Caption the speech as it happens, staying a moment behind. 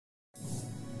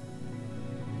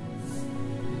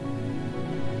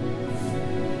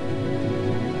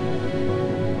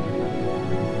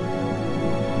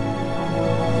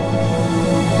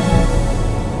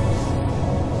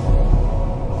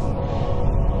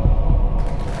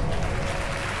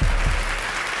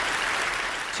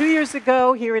2 years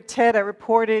ago, here at TED, I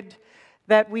reported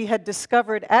that we had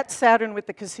discovered at Saturn with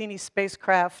the Cassini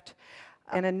spacecraft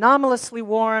an anomalously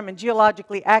warm and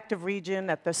geologically active region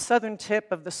at the southern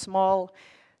tip of the small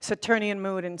Saturnian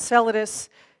moon Enceladus.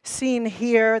 Seen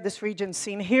here, this region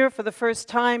seen here for the first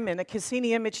time in a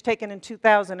Cassini image taken in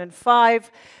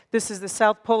 2005. This is the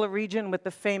South Polar region with the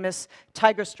famous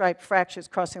tiger stripe fractures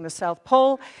crossing the South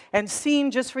Pole. And seen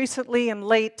just recently in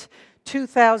late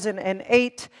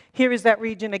 2008, here is that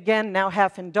region again, now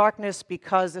half in darkness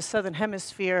because the southern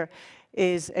hemisphere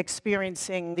is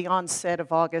experiencing the onset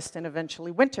of August and eventually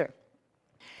winter.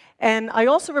 And I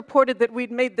also reported that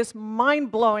we'd made this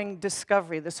mind-blowing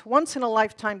discovery, this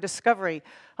once-in-a-lifetime discovery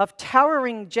of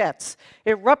towering jets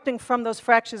erupting from those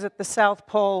fractures at the South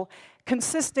Pole,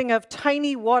 consisting of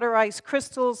tiny water ice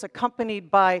crystals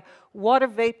accompanied by water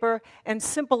vapor and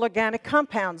simple organic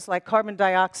compounds like carbon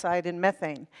dioxide and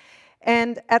methane.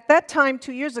 And at that time,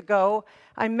 2 years ago,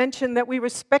 I mentioned that we were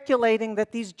speculating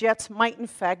that these jets might in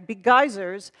fact be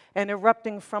geysers and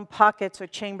erupting from pockets or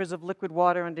chambers of liquid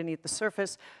water underneath the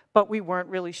surface, but we weren't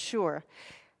really sure.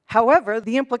 However,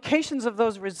 the implications of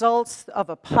those results of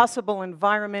a possible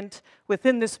environment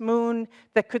within this moon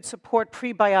that could support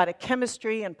prebiotic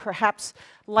chemistry and perhaps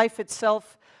life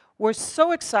itself were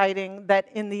so exciting that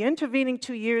in the intervening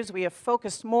 2 years, we have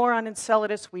focused more on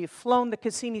Enceladus. We have flown the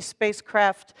Cassini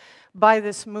spacecraft by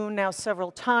this moon now several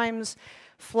times,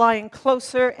 flying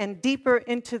closer and deeper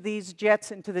into these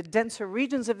jets, into the denser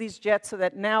regions of these jets, so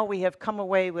that now we have come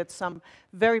away with some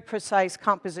very precise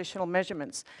compositional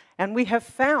measurements. And we have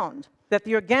found that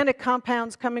the organic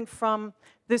compounds coming from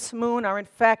this moon are in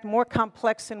fact more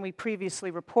complex than we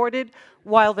previously reported.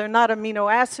 While they're not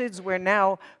amino acids, we're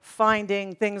now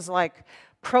finding things like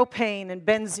propane and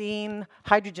benzene,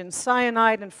 hydrogen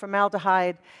cyanide and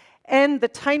formaldehyde. And the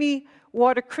tiny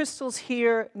water crystals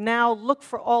here now look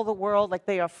for all the world like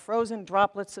they are frozen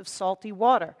droplets of salty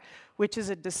water, which is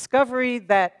a discovery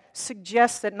that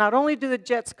suggests that not only do the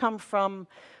jets come from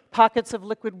pockets of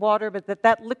liquid water, but that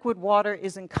that liquid water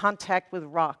is in contact with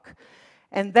rock.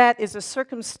 And that is a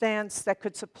circumstance that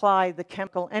could supply the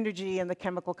chemical energy and the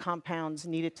chemical compounds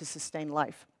needed to sustain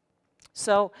life.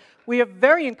 So we are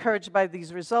very encouraged by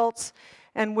these results,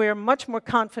 and we're much more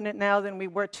confident now than we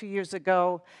were 2 years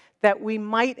ago that we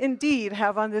might indeed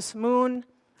have on this moon,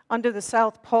 under the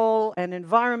South Pole, an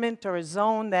environment or a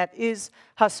zone that is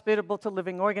hospitable to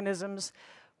living organisms.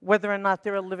 Whether or not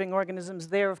there are living organisms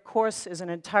there, of course, is an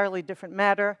entirely different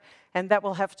matter, and that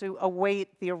will have to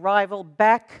await the arrival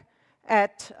back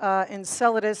at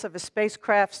Enceladus of a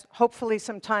spacecraft, hopefully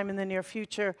sometime in the near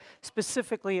future,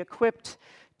 specifically equipped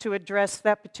to address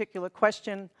that particular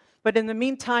question. But in the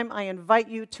meantime, I invite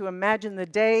you to imagine the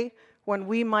day when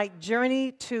we might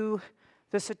journey to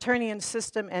the Saturnian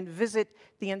system and visit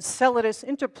the Enceladus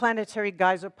Interplanetary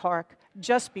Geyser Park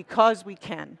just because we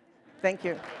can. Thank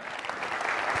you.